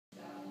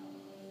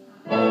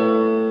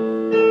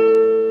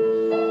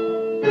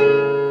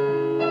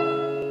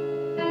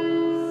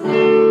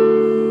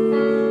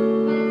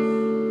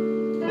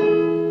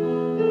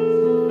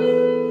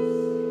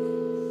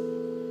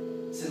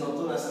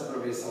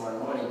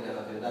técnica,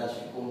 na verdade,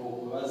 ficou um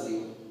pouco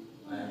vazio,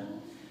 né?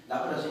 Dá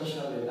pra gente,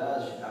 na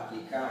verdade,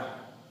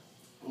 aplicar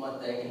uma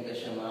técnica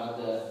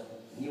chamada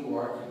New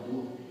York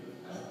Blues,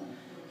 né?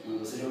 Que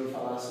você já ouviu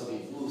falar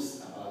sobre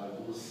blues, a palavra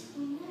blues,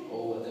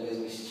 ou até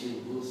mesmo o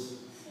estilo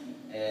blues.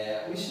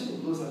 O estilo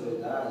blues, na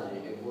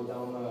verdade, eu vou dar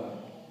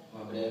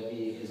uma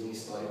breve resumo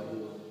histórico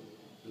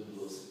do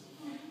blues.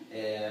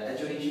 É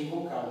de origem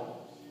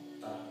vocal,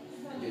 tá?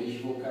 É de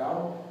origem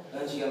vocal.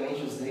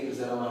 Antigamente os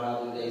negros eram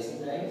amarrados em 10 em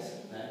 10,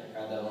 né?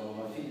 Cada um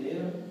numa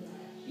fileira,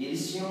 e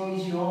eles tinham um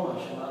idioma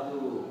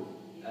chamado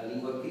a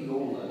língua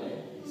crioula,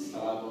 né? Eles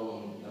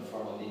falavam da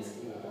forma deles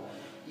crioula.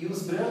 E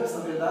os brancos, na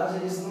verdade,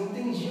 eles não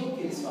entendiam o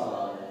que eles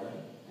falavam,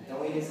 né?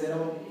 Então eles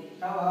eram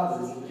calados,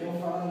 eles não podiam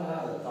falar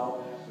nada,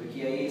 tal,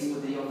 porque aí eles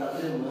poderiam estar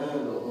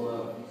tramando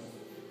alguma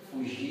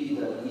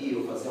fugida ali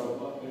ou fazer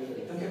alguma coisa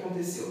ali. Então o que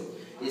aconteceu?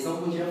 Eles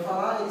não podiam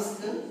falar, eles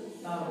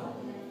cantavam,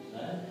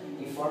 né?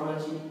 Em forma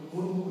de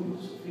murmúrio,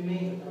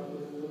 sofrimento, aquela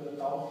coisa toda e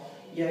tal.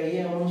 E aí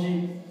é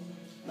onde,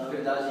 na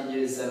verdade,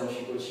 eles eram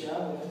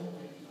chicoteados,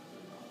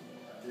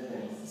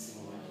 né?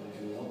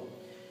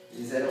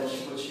 Eles eram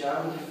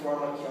chicoteados de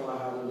forma que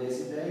amarrado 10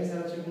 e 10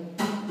 era tipo um...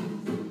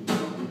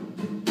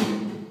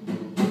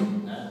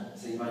 né?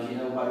 Você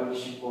imagina o barulho de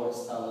chicote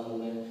estalando,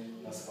 né,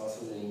 nas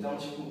costas dele. Então,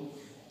 tipo...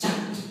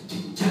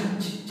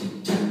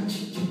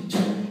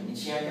 e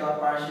tinha aquela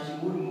parte de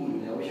murmúrio,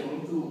 né? Hoje é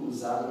muito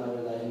usado, na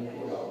verdade, no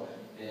coral.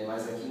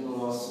 Mas aqui no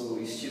nosso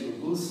estilo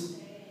blues,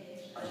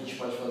 a gente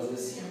pode fazer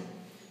assim, ó.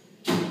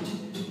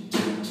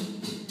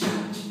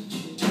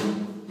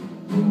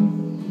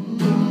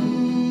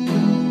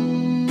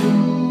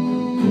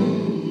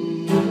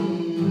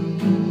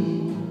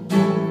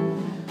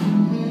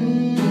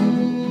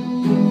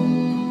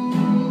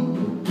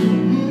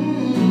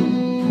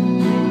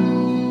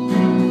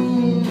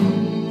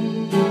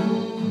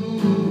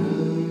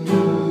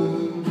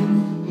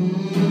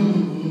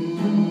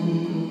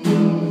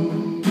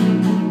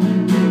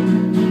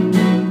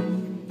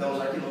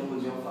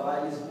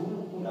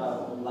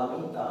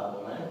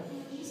 Lamentavam, né?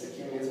 Isso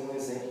aqui é mesmo um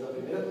exemplo da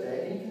primeira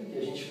técnica que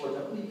a gente pode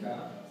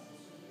aplicar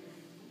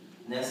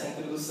nessa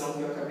introdução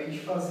que eu acabei de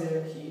fazer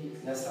aqui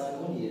nessa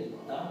harmonia,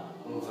 tá?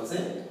 Vamos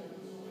fazer?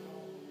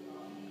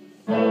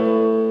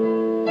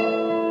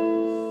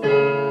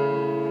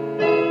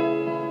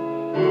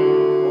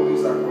 Ouve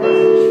os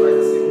acordes, a gente faz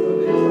a segunda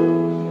vez, tá?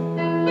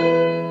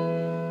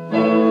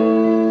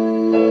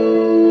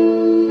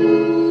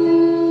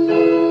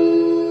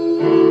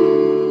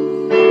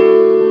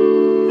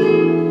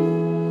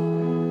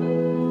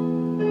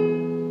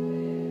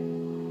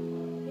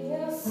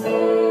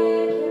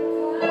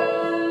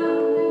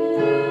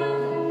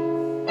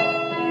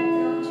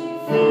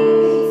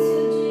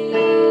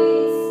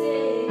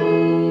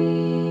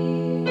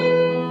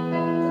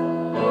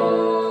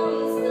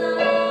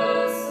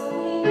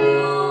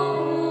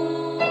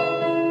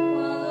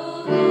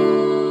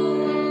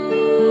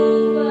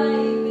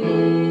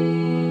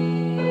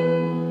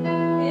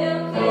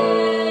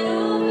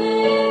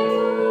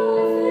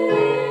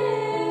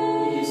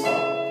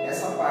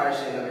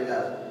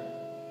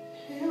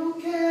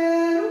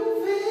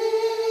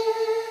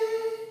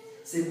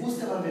 Você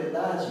busca, na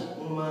verdade,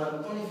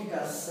 uma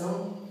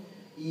tonificação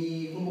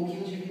e um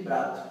pouquinho de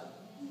vibrato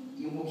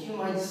e um pouquinho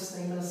mais de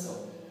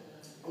sustentação.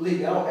 O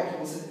legal é que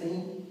você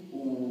tem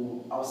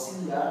o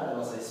auxiliar da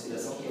nossa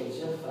respiração, que é o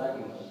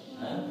diafragma,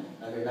 né?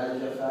 Na verdade, o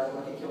diafragma,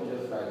 o que é o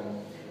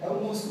diafragma? É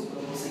o músculo.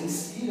 Quando você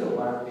inspira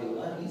o ar pelo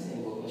nariz,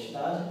 em boa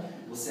quantidade,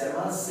 você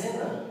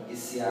armazena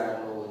esse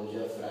ar no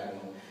diafragma.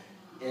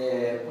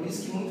 Por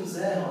isso que muitos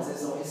erram, às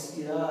vezes, ao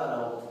respirar,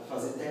 ao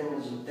fazer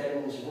términos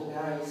de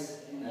vogais,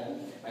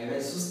 né? Ao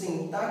invés de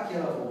sustentar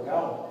aquela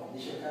vogal,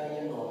 deixa cair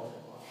a nota.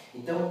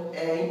 Então,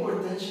 é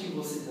importante que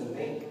você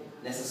também,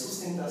 nessa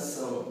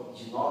sustentação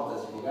de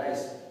notas, de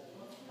vogais,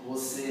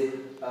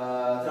 você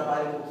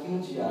trabalhe um pouquinho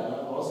de ar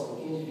na voz, um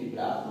pouquinho de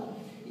vibrato,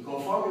 e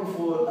conforme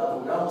for a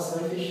vogal, você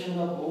vai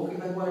fechando a boca e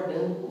vai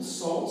guardando o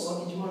som,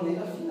 só que de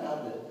maneira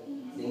afinada,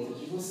 dentro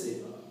de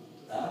você,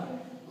 tá?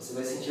 Você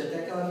vai sentir até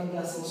aquela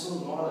vibração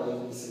sonora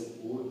dentro do seu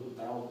corpo,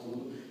 tal,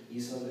 tudo.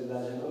 Isso, na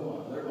verdade, é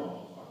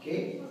normal,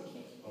 ok?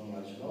 Vamos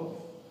lá de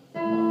novo?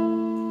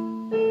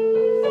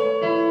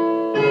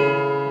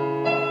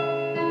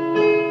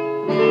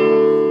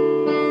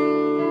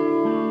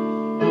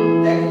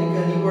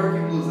 Técnica New York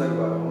Blues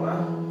agora, vamos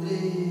lá?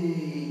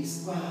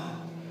 3, 4...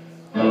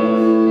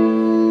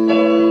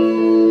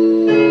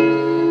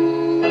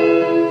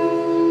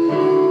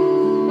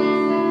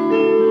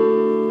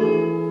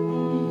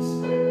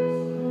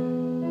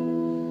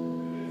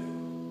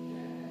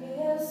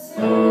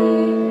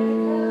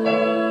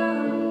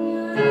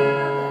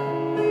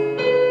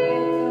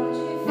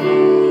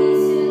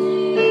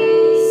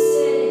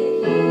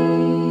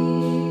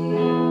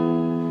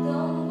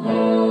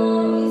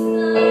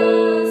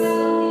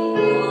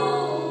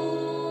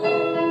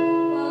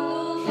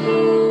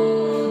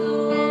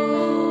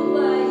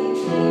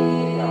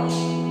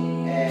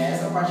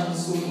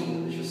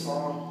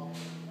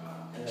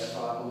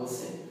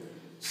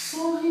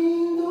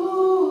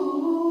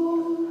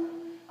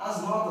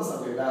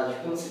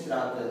 que quando se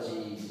trata de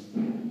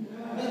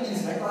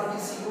melisma, é claro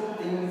que sim,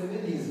 tem muito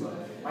melisma,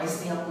 mas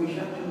tem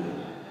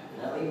apogiatura.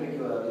 Né? Lembra que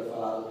eu havia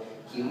falado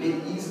que o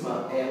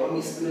melisma é uma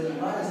mistura de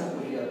várias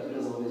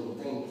apogiaturas ao mesmo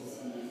tempo?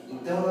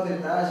 Então, na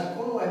verdade,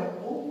 como é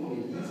pouco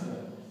melisma,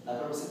 dá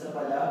para você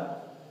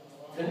trabalhar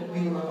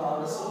tranquilo na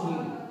palavra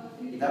sorrindo.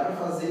 E dá para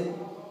fazer,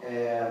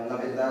 na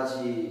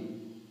verdade,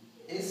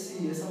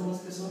 essa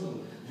música é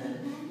sorrindo.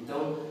 Né?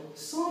 Então,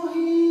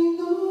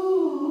 sorrindo,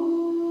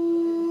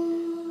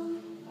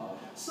 ó,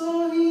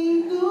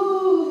 sorrindo,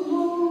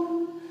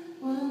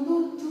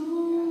 quando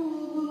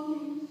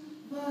tudo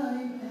vai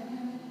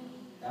bem,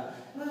 tá?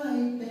 Vai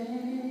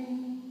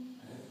bem.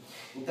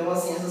 Então,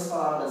 assim, essas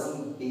palavras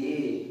em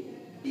B,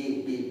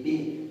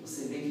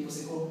 você vê que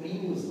você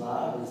comprime os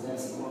lábios, né?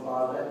 Assim como a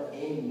palavra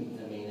M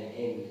também, né?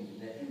 M,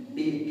 né?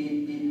 B,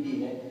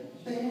 né?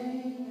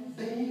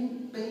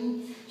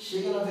 Bem.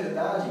 Chega, na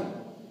verdade,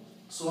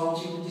 soar um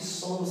tipo de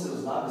som nos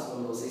seus lábios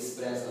quando você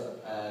expressa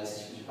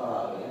esse tipo de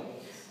palavra, né?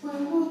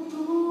 Quando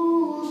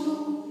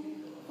tudo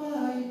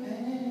vai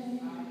bem,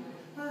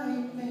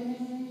 vai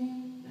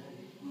bem.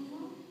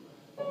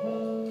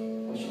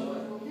 Continua.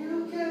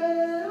 Eu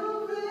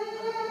quero ver.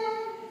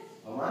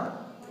 Vamos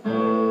lá?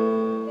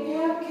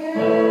 Eu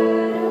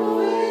quero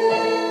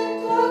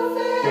ver tua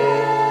fé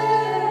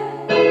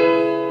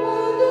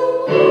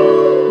quando o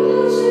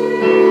mundo te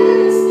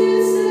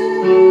esquecer.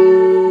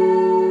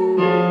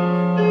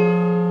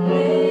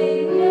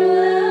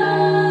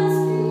 Lembrarás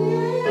que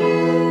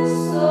eu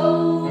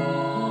sou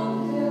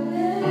teu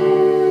Deus.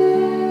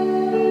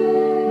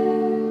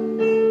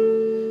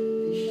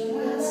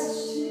 Deixarás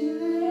te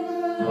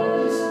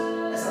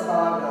levar. Essa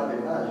palavra, na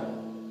verdade,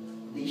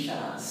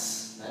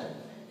 deixarás, né?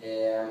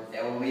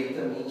 É um meio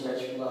também de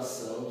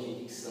articulação, de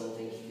dicção,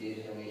 tem que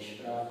ter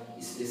realmente para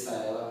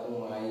expressar ela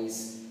com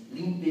mais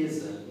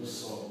limpeza no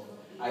som.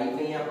 Aí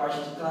vem a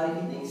parte de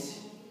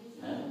clarividência,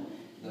 né?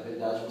 Na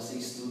verdade, você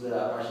estuda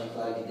a parte de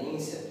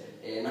clarividência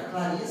na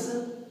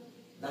clareza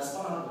das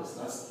palavras,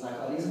 na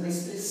clareza da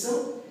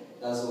expressão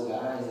das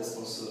vogais, das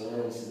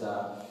consoantes,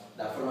 da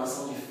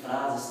formação de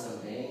frases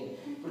também.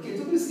 Porque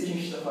tudo isso que a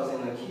gente está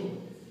fazendo aqui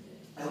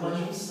é uma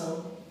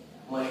junção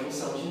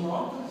de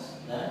notas,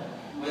 né?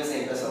 Um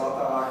exemplo, essa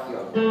nota lá aqui,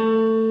 ó.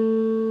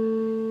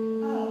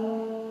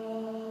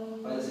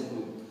 Faz assim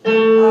comigo.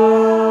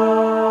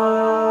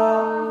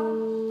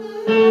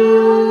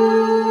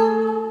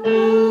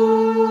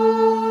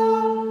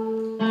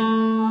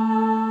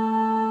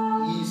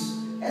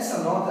 Isso. Essa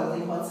nota ela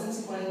tem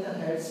 440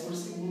 Hz por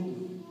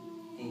segundo.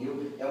 Entendeu?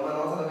 É uma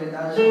nota, na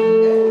verdade, é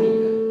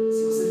única.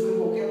 Se você for em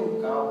qualquer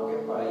local,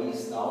 qualquer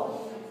país,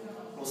 tal,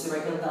 você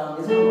vai cantar a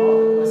mesma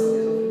nota com essa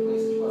mesma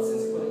frequência de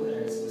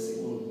 440 Hz por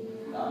segundo.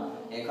 Tá?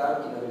 É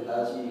claro que, na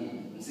verdade,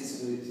 não sei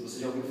se você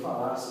já ouviu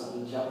falar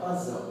sobre o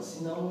diapasão.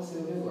 Se não, você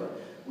ouviu agora.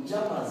 O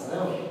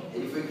diapasão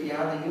ele foi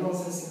criado em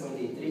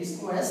 1953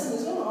 com essa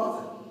mesma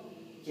nota,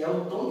 que é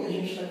o tom que a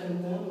gente está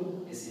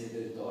cantando esse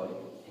repertório.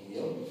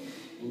 Entendeu?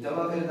 Então,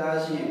 na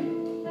verdade,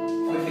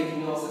 foi feito em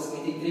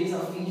 1953 a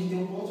fim de ter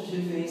um ponto de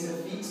referência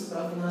fixo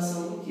para a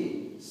afinação do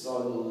quê?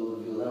 Solo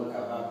do violão,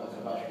 cavaco,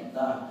 contrabaixo,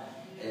 guitarra,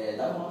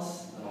 da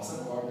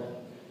nossa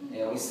corda.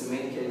 É um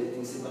instrumento que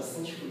tem que ser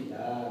bastante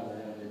cuidado,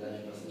 né? Na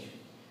verdade,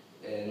 bastante,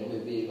 não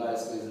beber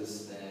várias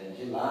coisas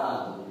de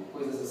lado,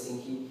 coisas assim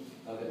que,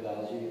 na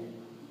verdade,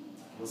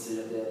 você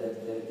já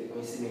deve ter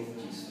conhecimento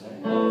disso, né?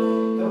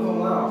 Então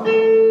vamos lá, ó.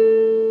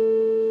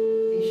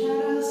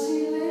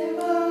 Deixarás-te levar.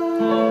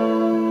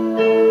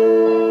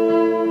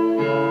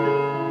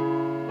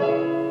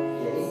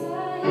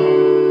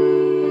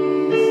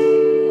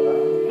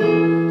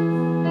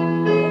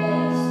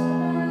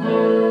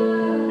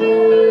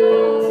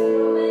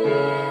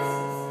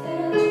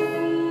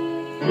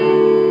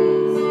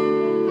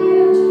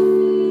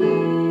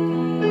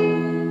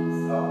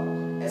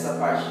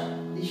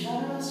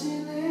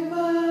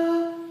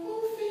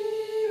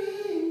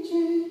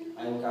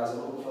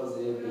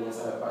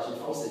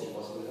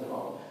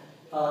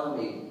 Fala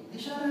comigo.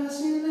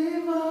 Deixarás-te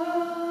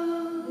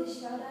levar.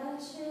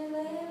 Deixarás-te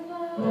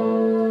levar.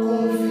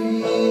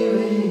 Confio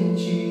em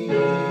ti.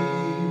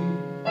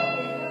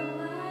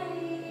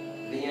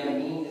 Venha a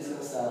mim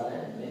descansar, né?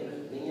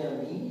 Venha a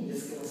mim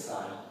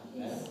descansar,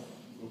 né?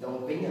 Então,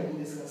 venha a mim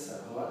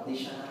descansar. Vamos lá?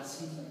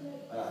 Deixarás-te.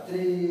 Vai lá.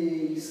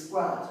 3,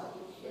 4.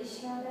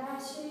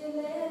 Deixarás-te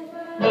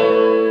levar.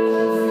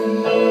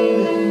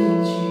 Confio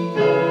em ti.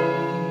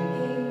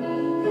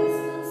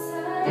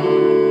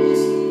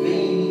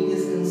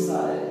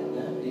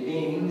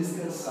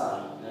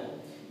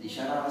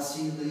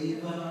 Deixarás-te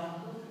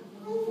levar,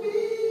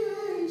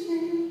 confia em ti,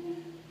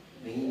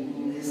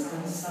 vem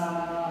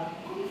descansar,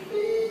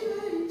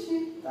 confia em ti.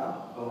 Tá?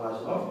 Vamos lá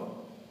de novo?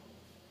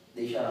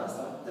 Deixarás,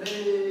 tá?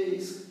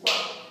 3,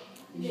 4.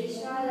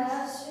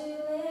 Deixarás-te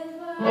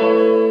levar,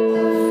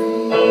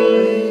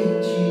 confia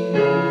em ti,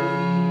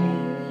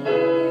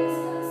 vem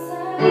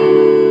descansar,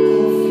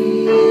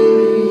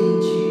 confia em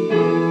ti,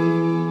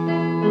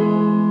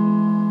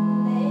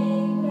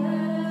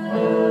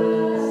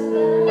 lembrarás das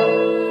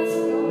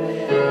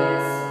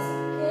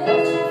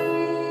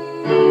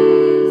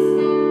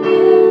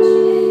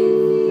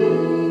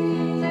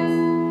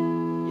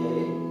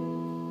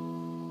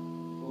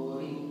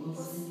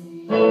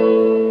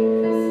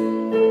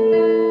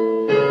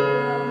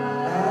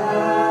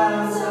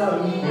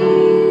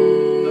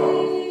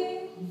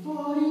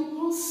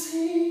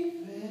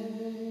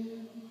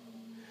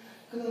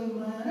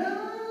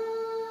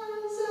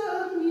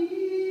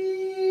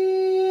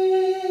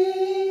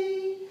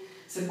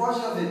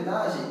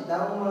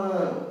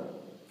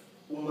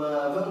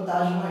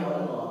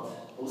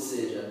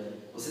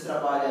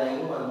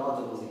uma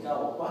nota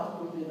musical, 4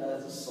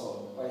 propriedades do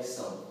som. Quais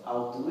são?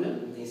 Altura,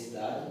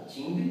 intensidade,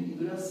 timbre e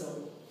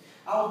duração.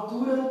 A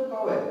altura,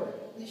 qual é?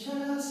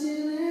 Deixar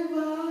se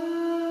levar.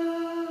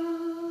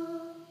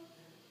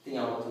 Tem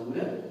a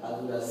altura, a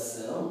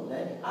duração,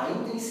 né? A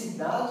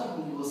intensidade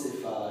com que você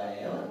fala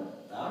ela,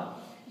 tá?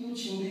 E o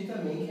timbre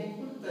também, que é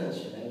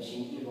importante, né? O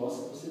timbre de voz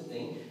que você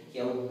tem, que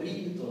é o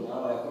brilho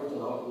tonal, é a cor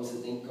tonal que você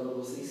tem quando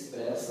você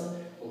expressa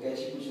qualquer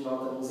tipo de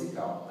nota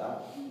musical,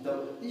 tá?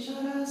 Então,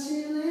 deixará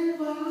se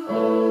levar,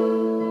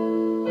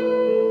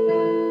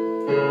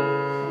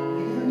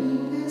 venha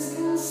me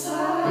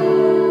descansar.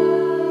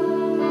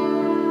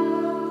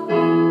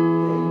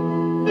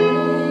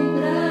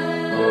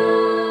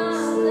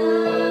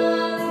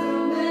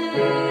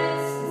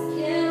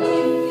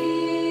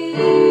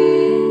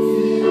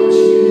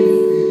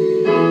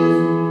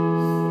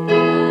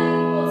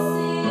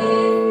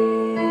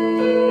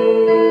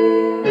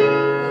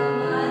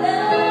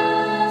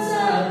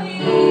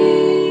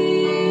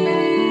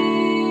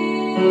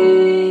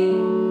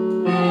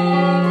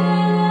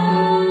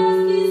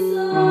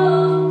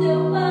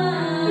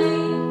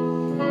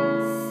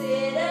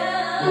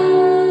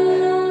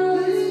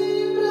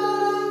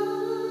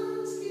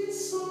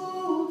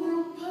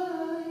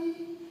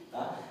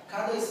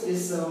 Cada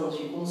expressão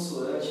de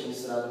consoante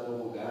misturada com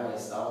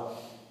vogais, tal,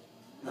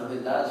 na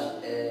verdade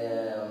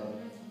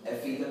é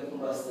feita com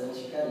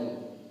bastante carinho,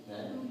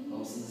 né?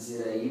 Vamos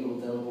dizer aí,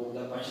 voltando um pouco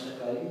da parte da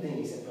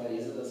clarividência, a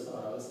clareza das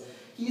palavras,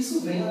 que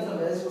isso vem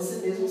através de você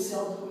mesmo se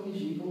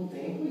autocorrigir com o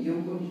tempo e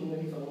eu corrigindo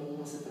aqui falando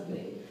com você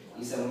também.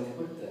 Isso é muito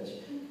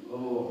importante.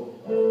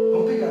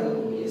 Vamos pegar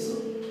do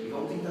começo e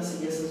vamos tentar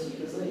seguir essas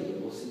dicas aí.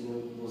 Eu vou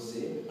seguindo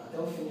você até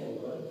o fim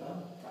agora, tá?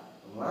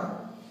 Vamos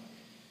lá?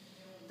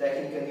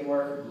 Técnica New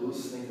York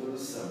Blues na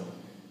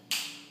introdução.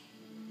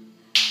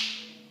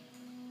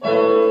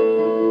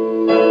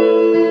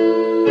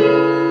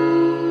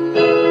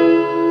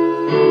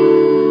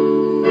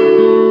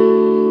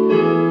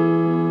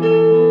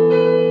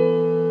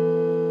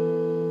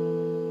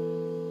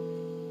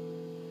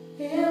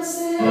 Eu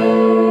sei que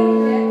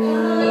a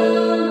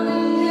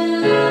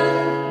caminhada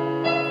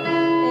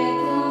é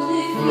tão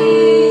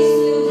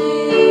difícil de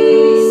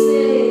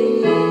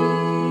seguir,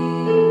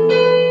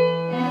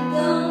 é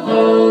tão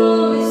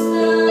bom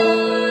estar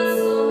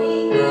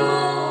sorrindo.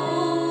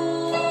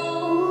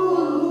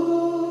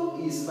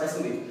 Isso, faz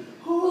comigo.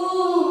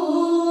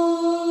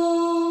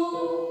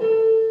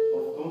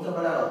 Vamos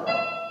trabalhar lá.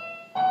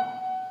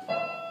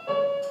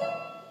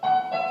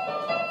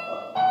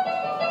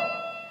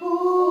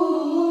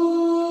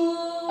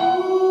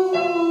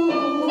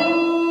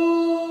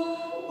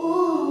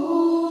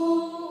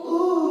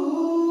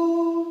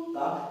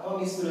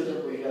 Mistura de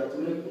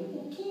apoiatura com um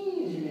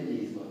pouquinho de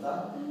melisma, tá?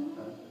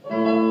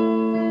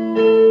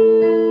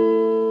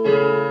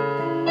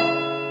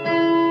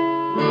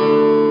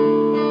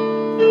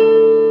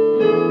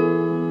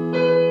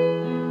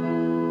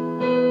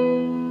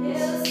 Eu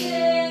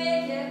sei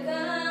que a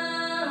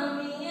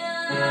caminhada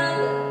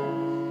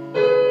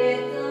é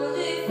tão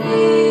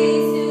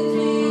difícil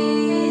de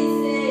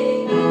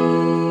seguir,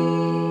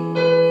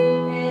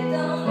 é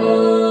tão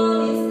bom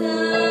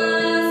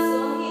estar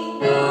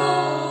sorrindo.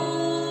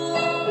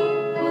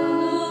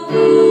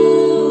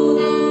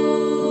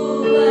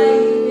 Tudo vai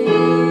bem.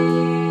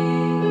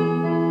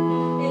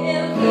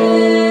 Eu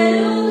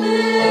quero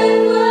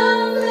levar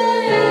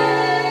fé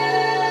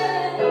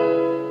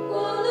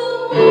quando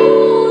o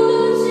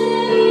mundo te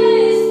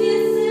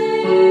esquecer.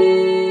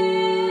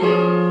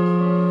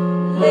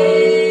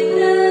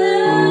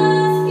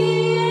 Lembrarás que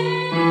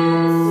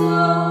eu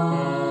sou o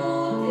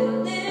teu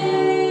Deus.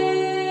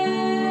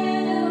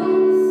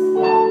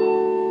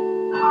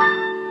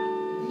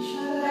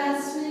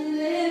 Deixarás me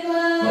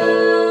levar.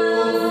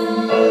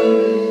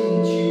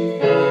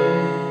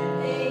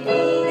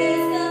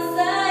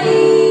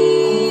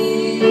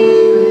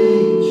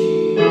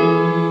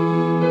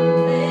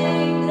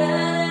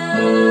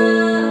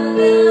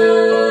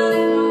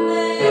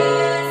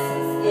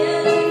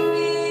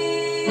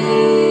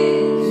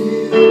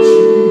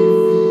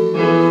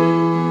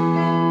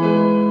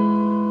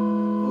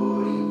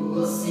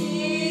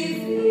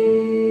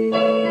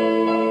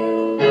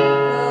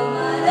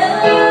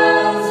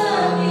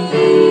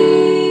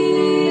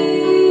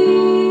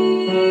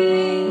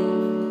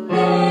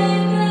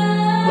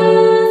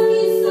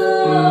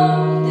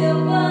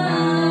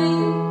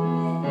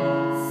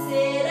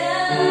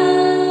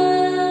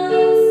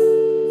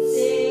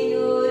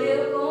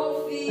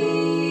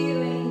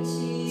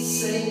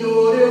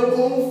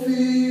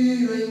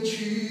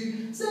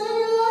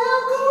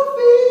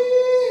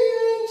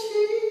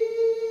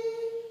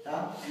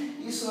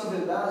 Isso, na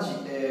verdade,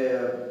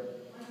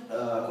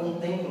 com o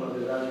tempo, na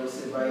verdade,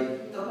 você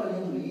vai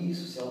trabalhando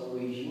isso, se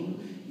autocorrigindo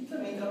e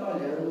também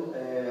trabalhando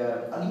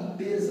a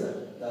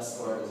limpeza das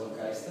cordas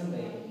vocais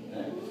também,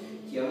 né?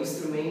 Que é um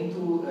instrumento,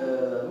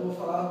 não vou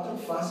falar tão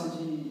fácil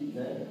de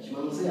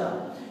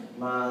manusear,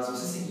 mas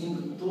você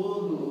seguindo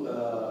todo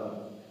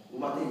o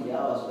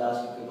material, a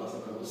didática que eu passo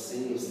para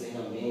você, os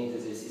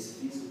treinamentos, exercício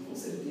físico, com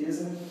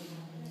certeza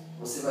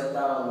você vai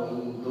estar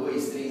em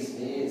 2, 3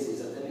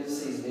 meses, até mesmo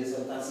 6 meses,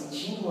 vai estar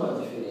sentindo uma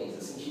diferença,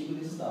 sentindo o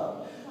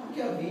resultado.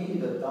 Porque a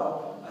vida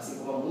tal, assim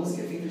como a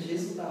música, é feita de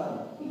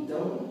resultado.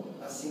 Então,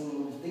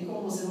 assim, não tem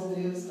como você não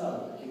ter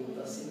resultado, porque eu vou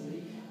estar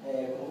sempre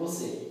com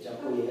você, te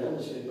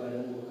apoiando, te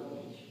preparando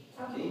localmente.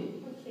 Ok?